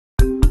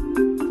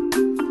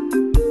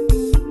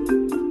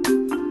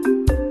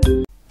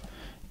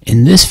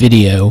In this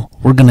video,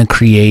 we're going to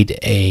create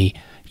a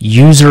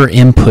user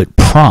input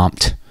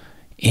prompt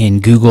in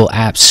Google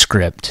Apps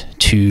Script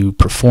to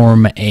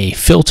perform a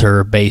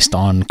filter based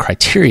on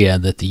criteria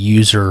that the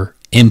user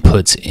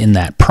inputs in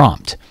that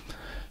prompt.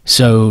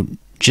 So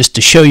just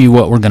to show you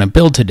what we're going to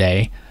build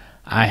today,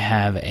 I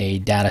have a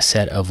data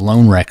set of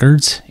loan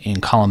records. In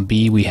column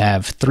B, we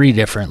have 3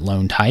 different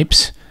loan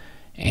types,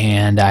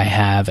 and I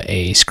have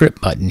a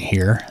script button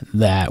here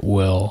that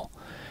will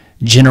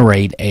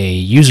generate a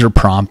user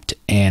prompt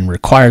and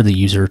require the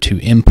user to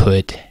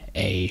input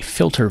a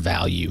filter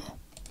value.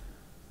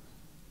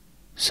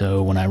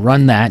 So when I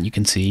run that, you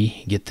can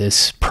see, get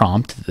this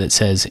prompt that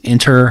says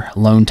enter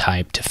loan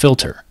type to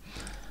filter.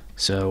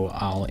 So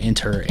I'll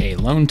enter a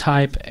loan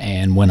type,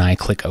 and when I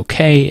click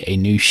OK, a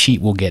new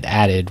sheet will get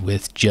added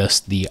with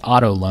just the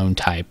auto loan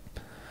type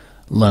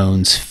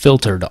loans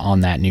filtered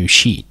on that new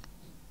sheet.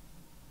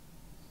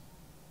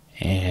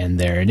 And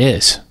there it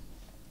is.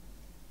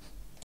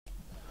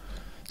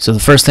 So the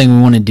first thing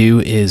we want to do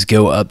is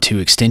go up to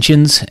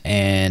extensions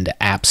and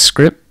apps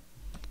script.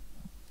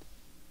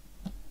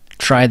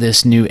 Try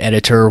this new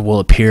editor will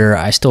appear.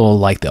 I still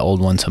like the old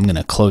one, so I'm going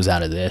to close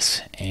out of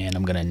this and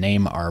I'm going to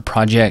name our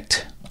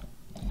project.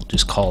 We'll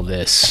just call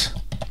this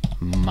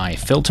my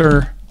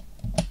filter,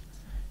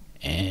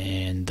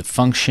 and the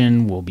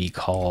function will be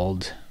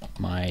called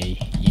my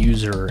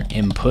user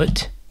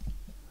input.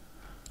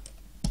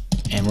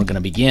 And we're going to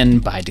begin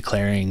by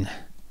declaring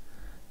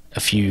a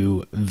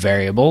few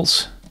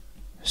variables.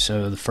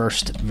 So the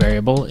first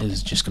variable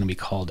is just going to be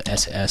called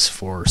SS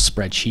for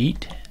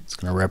spreadsheet. It's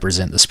going to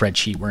represent the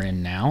spreadsheet we're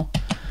in now.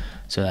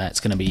 So that's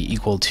going to be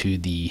equal to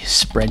the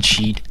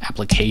spreadsheet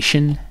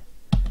application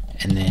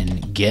and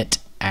then get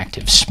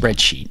active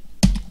spreadsheet.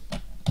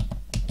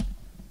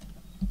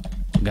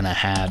 We're going to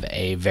have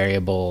a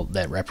variable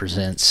that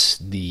represents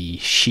the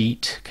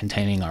sheet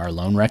containing our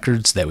loan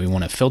records that we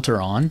want to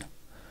filter on.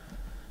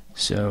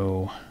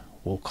 So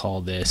we'll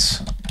call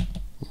this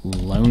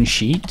loan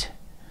sheet,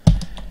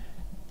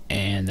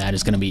 and that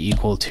is going to be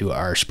equal to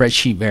our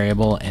spreadsheet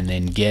variable and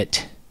then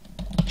get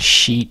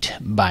sheet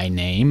by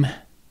name,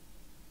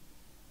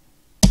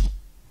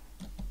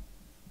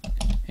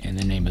 and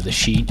the name of the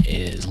sheet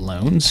is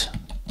loans.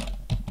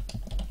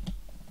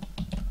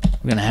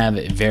 We're going to have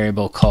a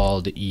variable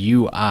called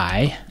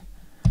UI,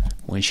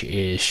 which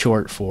is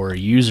short for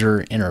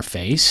user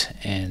interface,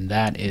 and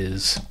that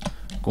is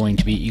going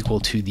to be equal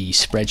to the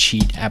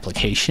spreadsheet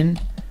application,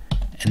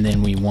 and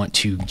then we want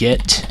to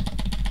get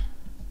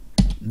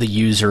the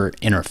user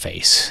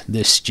interface.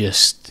 This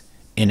just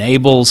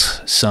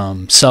enables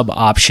some sub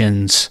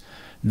options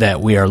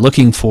that we are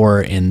looking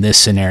for in this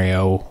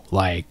scenario,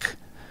 like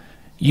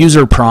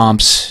user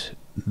prompts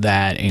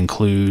that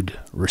include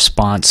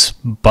response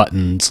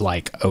buttons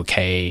like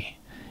OK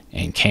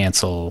and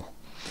cancel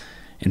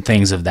and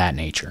things of that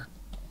nature.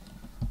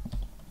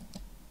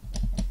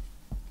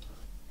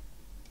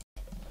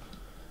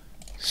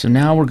 So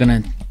now we're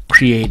going to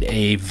create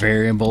a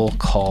variable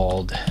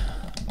called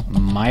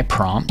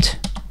myPrompt,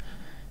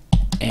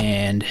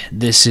 and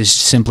this is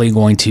simply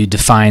going to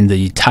define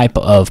the type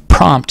of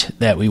prompt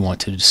that we want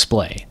to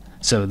display.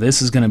 So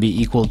this is going to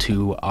be equal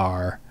to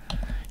our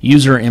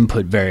user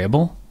input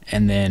variable,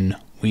 and then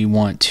we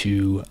want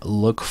to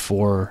look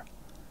for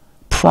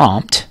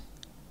prompt,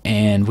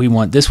 and we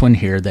want this one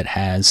here that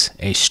has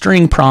a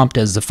string prompt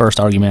as the first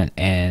argument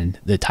and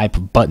the type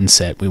of button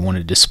set we want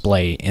to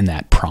display in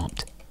that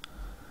prompt.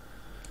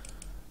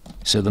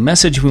 So the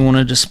message we want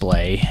to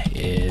display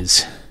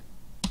is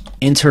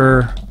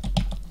enter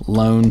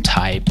loan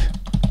type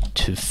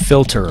to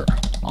filter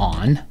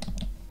on,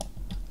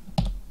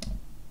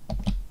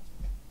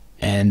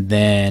 and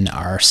then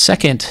our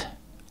second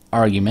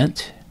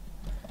argument,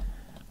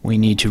 we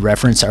need to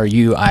reference our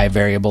UI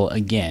variable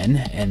again,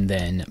 and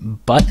then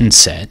button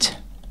set,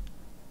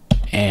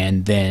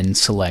 and then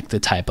select the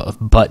type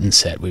of button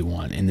set we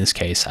want. In this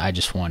case, I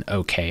just want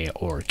OK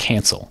or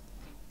cancel.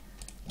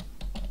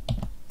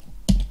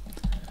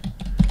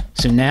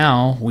 So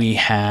now we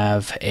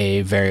have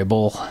a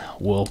variable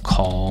we'll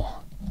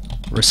call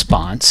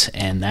response,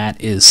 and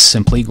that is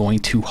simply going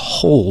to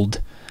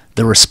hold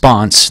the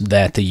response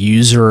that the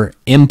user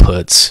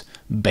inputs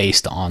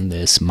based on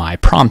this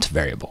myPrompt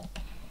variable.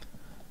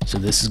 So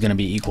this is going to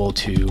be equal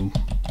to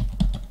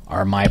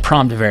our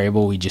myPrompt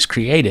variable we just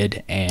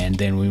created, and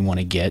then we want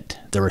to get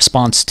the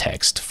response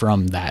text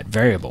from that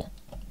variable.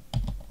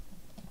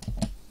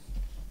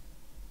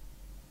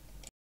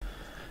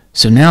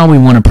 So now we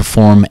want to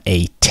perform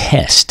a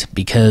test,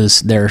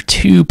 because there are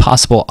 2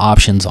 possible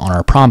options on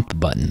our prompt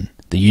button.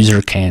 The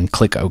user can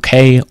click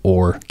OK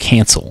or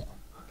cancel.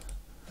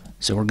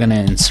 So we're going to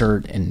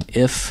insert an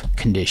if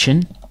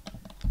condition,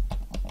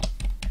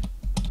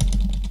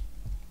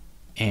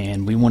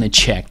 and we want to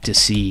check to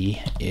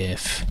see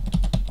if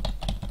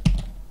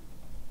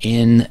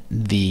in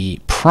the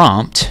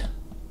prompt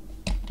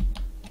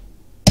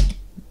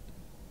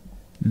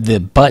the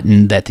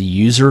button that the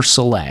user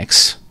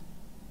selects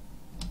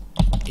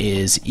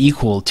is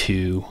equal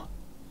to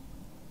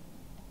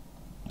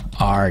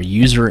our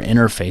user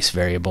interface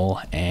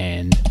variable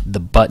and the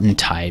button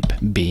type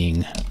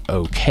being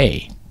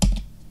OK.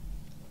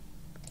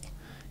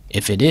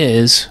 If it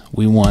is,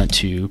 we want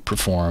to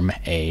perform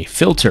a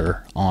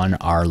filter on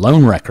our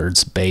loan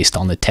records based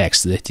on the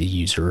text that the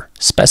user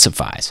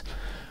specifies.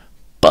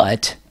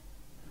 But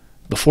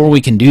before we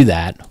can do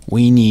that,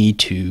 we need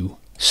to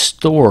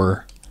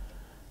store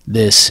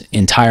this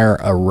entire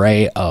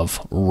array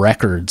of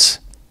records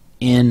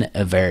in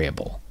a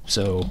variable.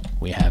 So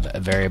we have a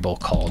variable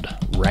called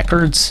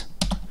records.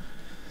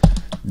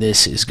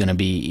 This is going to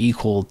be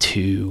equal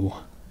to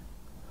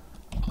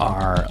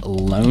our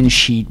loan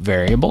sheet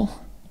variable,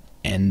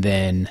 and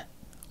then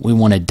we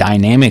want to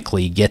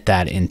dynamically get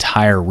that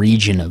entire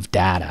region of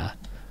data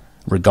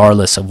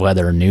regardless of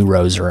whether new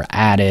rows are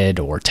added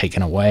or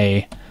taken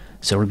away.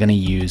 So we're going to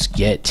use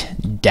get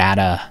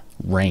data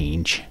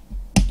range,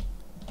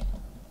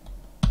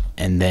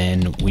 and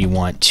then we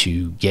want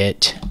to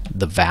get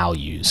the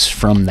values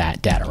from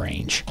that data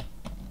range.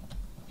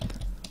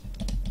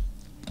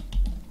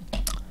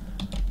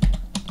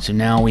 So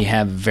now we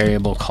have a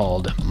variable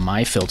called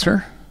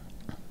myFilter,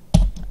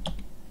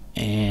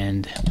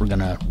 and we're going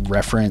to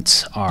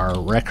reference our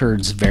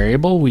records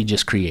variable we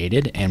just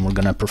created, and we're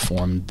going to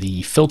perform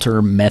the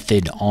filter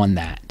method on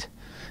that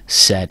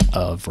set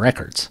of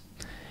records.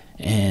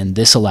 And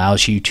this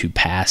allows you to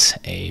pass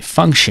a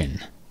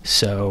function.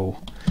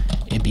 So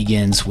it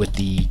begins with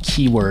the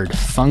keyword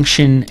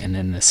function and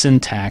then the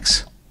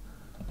syntax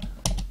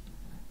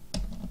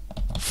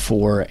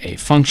for a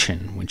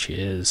function, which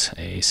is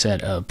a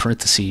set of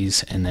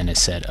parentheses and then a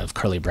set of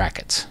curly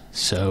brackets.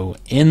 So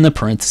in the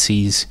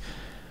parentheses,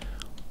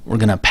 we're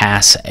going to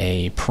pass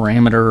a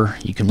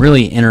parameter. You can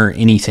really enter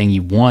anything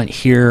you want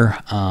here.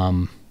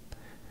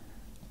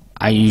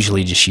 I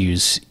usually just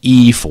use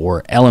E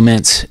for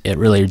elements. It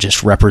really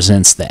just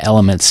represents the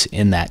elements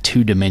in that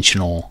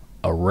two-dimensional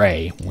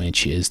array,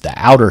 which is the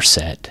outer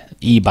set.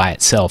 E by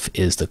itself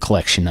is the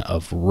collection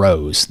of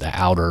rows, the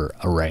outer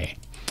array.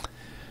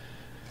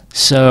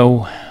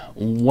 So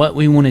what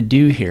we want to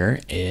do here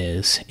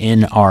is,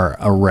 in our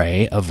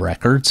array of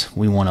records,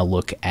 we want to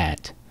look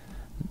at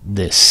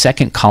this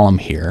second column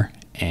here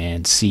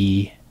and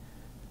see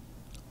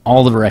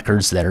all the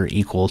records that are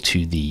equal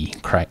to the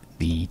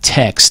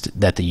text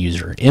that the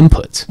user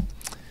inputs.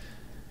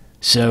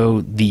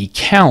 So the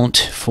count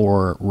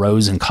for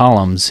rows and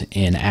columns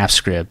in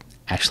AppScript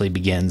actually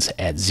begins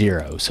at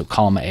 0. So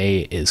column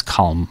A is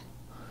column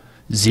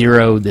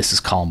 0, this is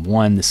column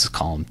 1, this is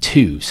column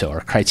 2. So our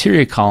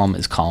criteria column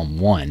is column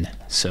 1.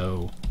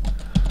 So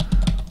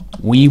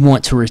we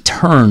want to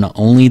return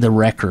only the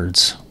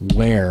records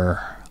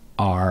where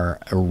our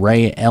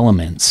array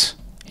elements,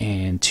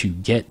 and to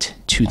get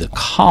to the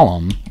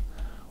column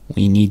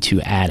we need to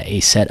add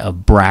a set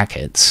of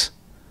brackets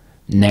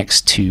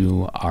next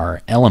to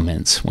our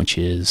elements, which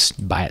is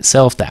by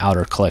itself the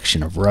outer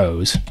collection of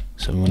rows.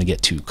 So we want to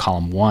get to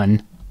column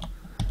 1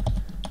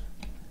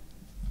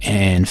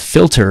 and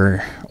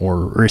filter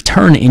or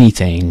return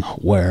anything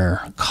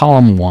where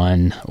column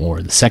 1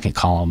 or the second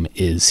column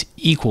is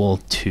equal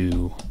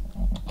to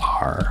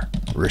our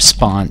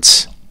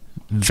response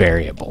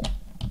variable.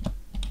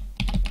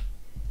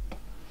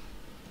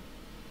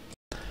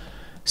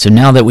 So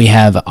now that we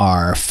have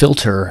our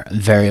filter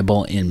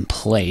variable in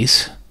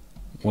place,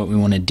 what we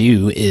want to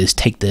do is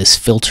take this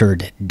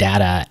filtered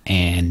data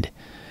and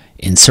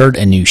insert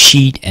a new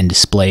sheet and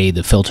display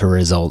the filter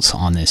results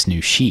on this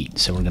new sheet.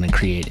 So we're going to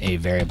create a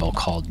variable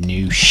called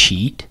new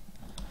sheet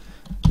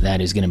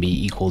that is going to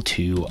be equal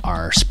to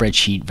our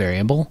spreadsheet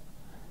variable,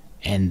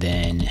 and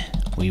then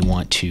we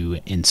want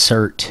to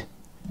insert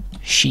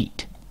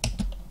sheet.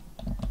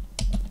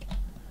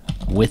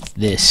 With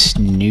this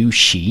new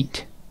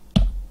sheet,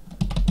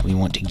 we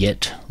want to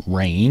get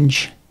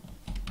range,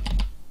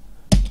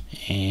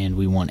 and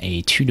we want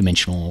a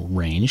two-dimensional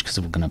range because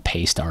we're going to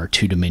paste our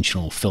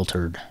two-dimensional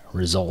filtered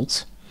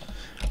results.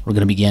 We're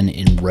going to begin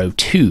in row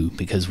 2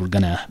 because we're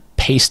going to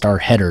paste our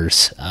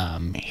headers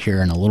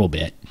here in a little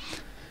bit.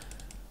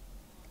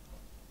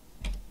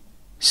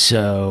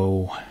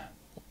 So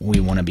we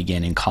want to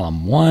begin in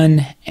column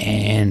 1,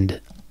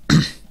 and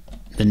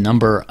the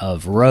number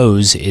of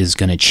rows is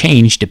going to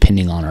change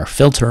depending on our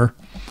filter.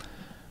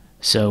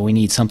 So we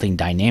need something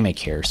dynamic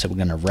here. So we're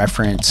going to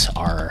reference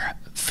our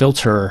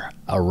filter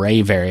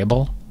array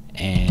variable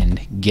and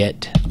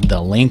get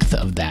the length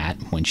of that,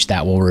 which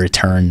that will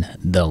return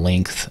the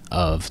length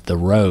of the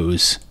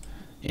rows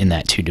in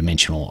that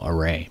two-dimensional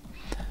array.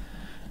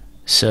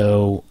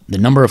 So the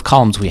number of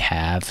columns we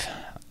have,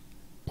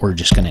 we're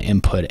just going to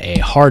input a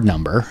hard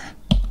number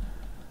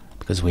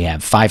because we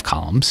have 5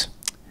 columns.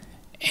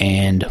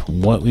 And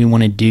what we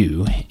want to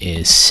do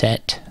is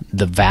set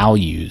the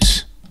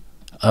values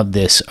of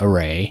this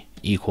array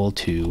equal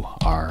to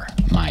our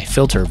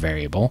myFilter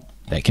variable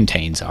that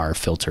contains our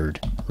filtered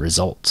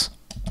results.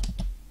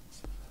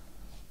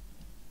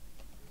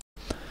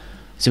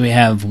 So we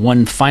have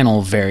one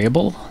final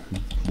variable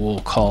we'll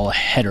call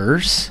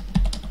headers,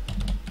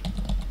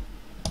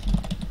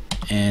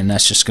 and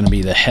that's just going to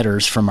be the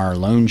headers from our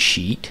loan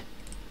sheet.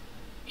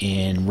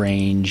 in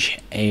range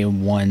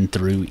A1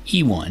 through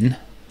E1.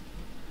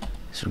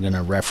 So we're going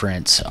to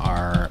reference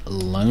our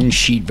loan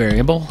sheet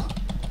variable,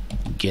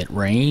 get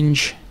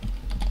range.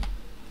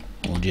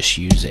 We'll just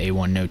use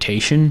A1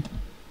 notation,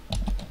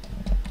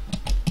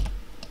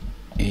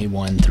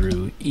 A1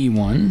 through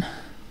E1.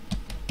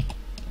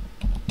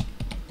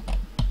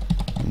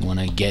 We want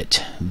to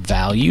get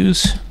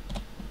values,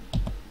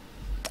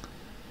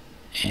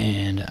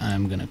 and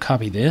I'm going to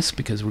copy this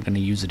because we're going to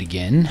use it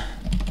again,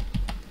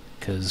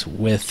 because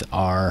with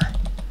our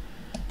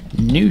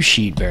new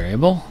sheet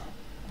variable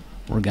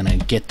we're going to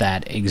get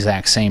that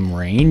exact same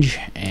range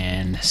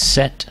and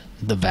set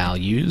the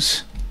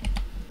values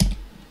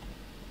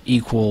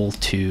equal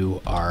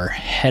to our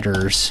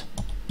headers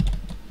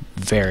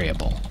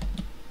variable.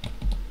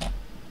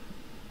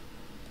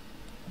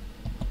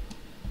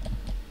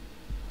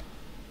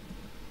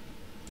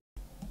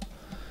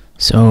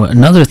 So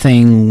another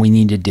thing we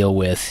need to deal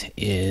with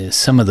is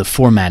some of the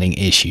formatting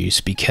issues,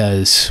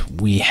 because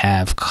we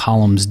have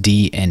columns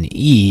D and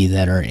E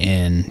that are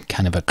in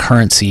kind of a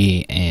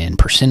currency and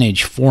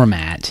percentage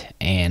format,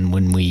 and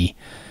when we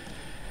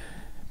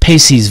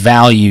paste these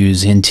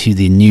values into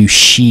the new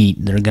sheet,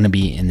 they're going to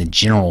be in the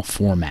general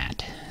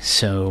format.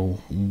 So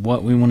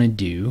what we want to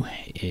do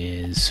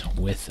is,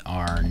 with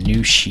our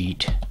new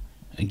sheet,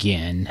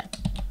 again,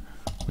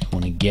 we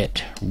want to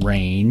get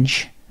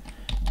range,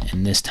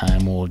 and this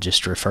time we'll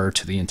just refer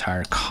to the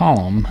entire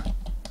column,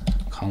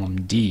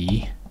 column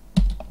D.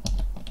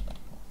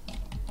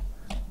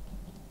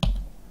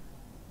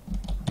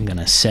 I'm going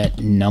to set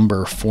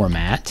number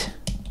format,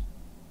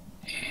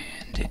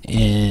 and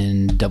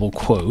in double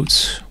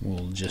quotes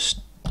we'll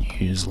just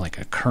use like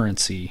a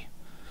currency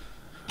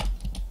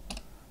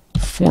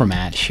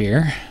format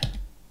here,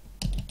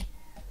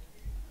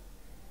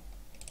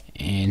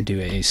 and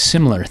do a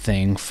similar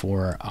thing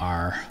for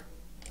our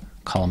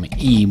column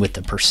E with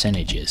the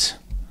percentages.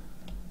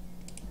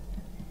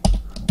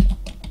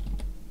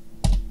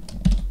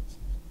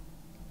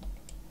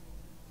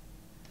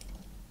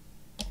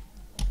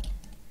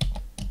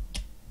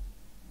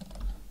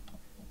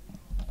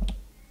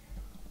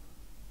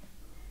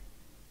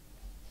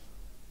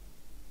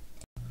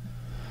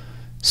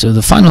 So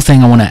the final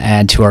thing I want to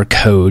add to our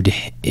code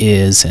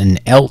is an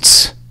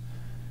else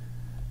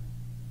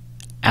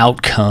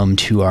outcome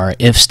to our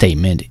if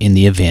statement in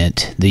the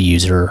event the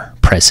user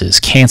presses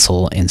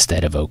cancel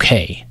instead of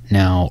OK.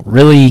 Now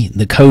really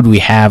the code we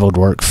have would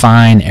work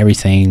fine,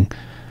 everything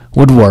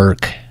would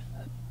work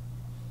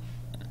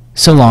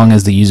so long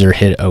as the user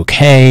hit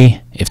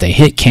OK. If they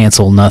hit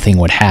cancel, nothing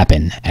would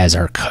happen as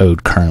our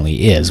code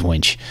currently is,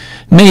 which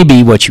may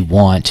be what you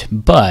want,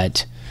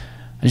 but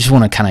I just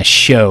want to kind of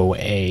show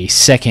a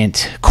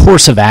second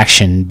course of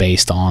action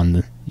based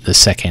on the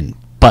second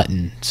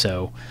button.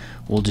 So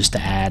we'll just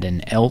add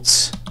an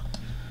else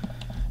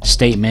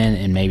statement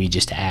and maybe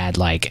just add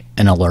like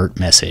an alert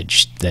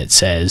message that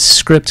says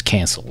script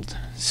canceled.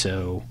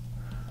 So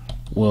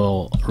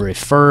we'll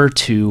refer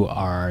to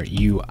our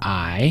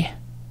UI,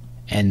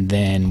 and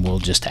then we'll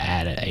just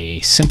add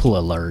a simple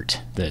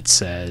alert that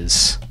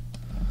says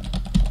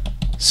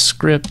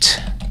script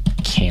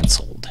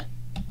canceled.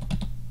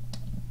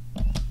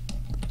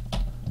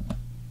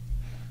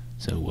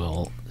 So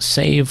we'll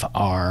save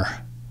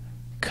our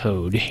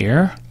code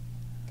here.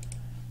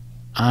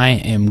 I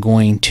am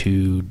going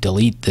to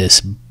delete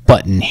this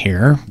button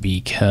here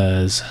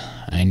because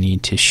I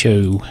need to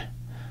show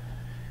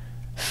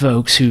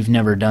folks who've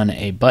never done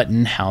a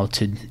button how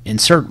to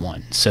insert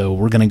one. So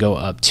we're going to go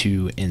up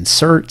to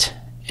insert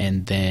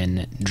and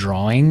then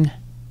drawing.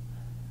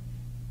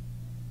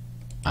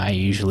 I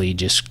usually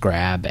just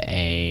grab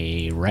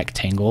a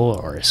rectangle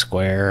or a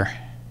square,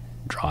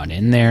 draw it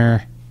in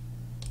there,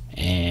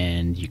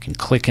 and you can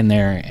click in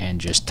there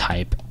and just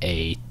type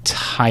a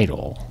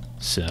title.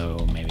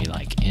 So maybe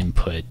like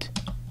input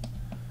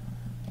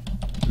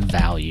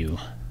value.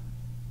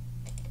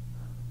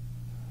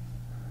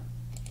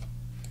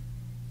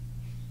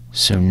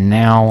 So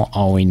now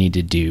all we need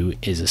to do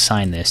is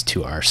assign this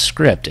to our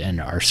script,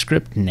 and our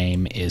script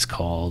name is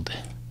called,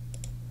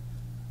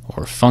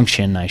 or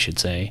function I should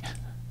say,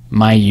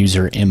 my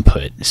user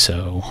input.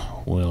 So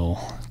we'll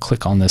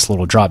click on this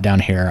little drop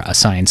down here,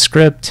 assign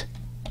script,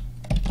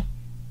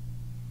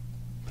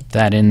 put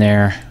that in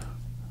there,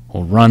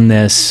 we'll run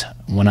this.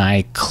 When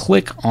I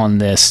click on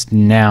this,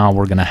 now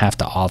we're going to have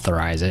to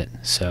authorize it.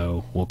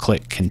 So we'll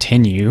click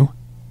continue,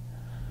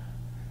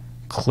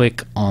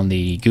 click on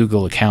the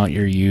Google account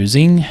you're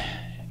using,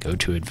 go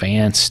to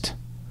advanced,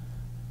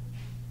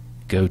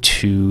 go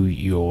to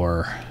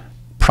your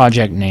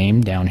project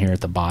name down here at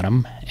the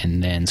bottom,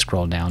 and then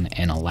scroll down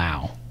and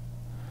allow.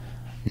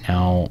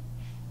 Now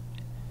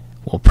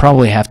we'll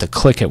probably have to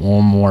click it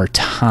one more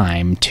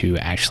time to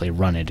actually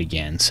run it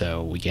again.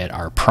 So we get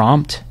our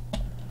prompt.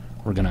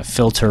 We're going to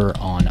filter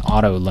on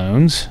auto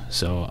loans,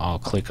 so I'll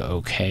click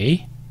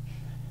OK.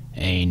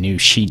 A new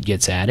sheet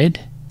gets added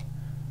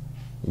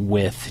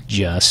with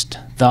just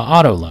the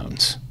auto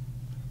loans.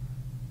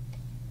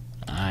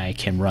 I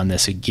can run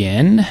this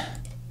again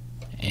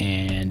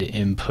and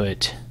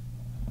input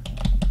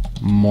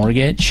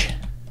mortgage.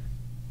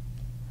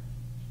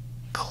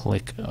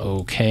 Click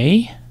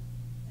OK,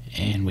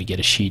 and we get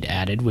a sheet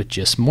added with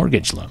just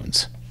mortgage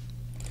loans.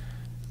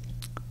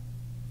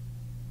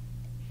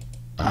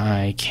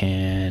 I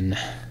can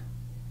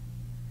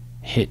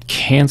hit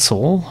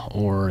cancel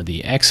or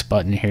the X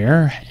button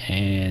here,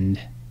 and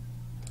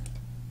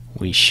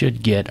we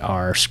should get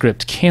our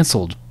script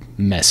canceled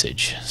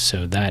message.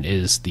 So that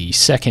is the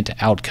second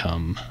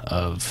outcome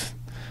of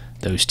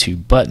those two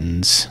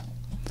buttons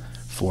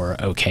for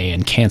OK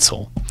and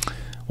cancel.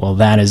 Well,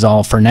 that is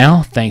all for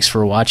now. Thanks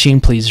for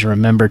watching. Please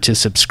remember to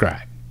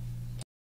subscribe.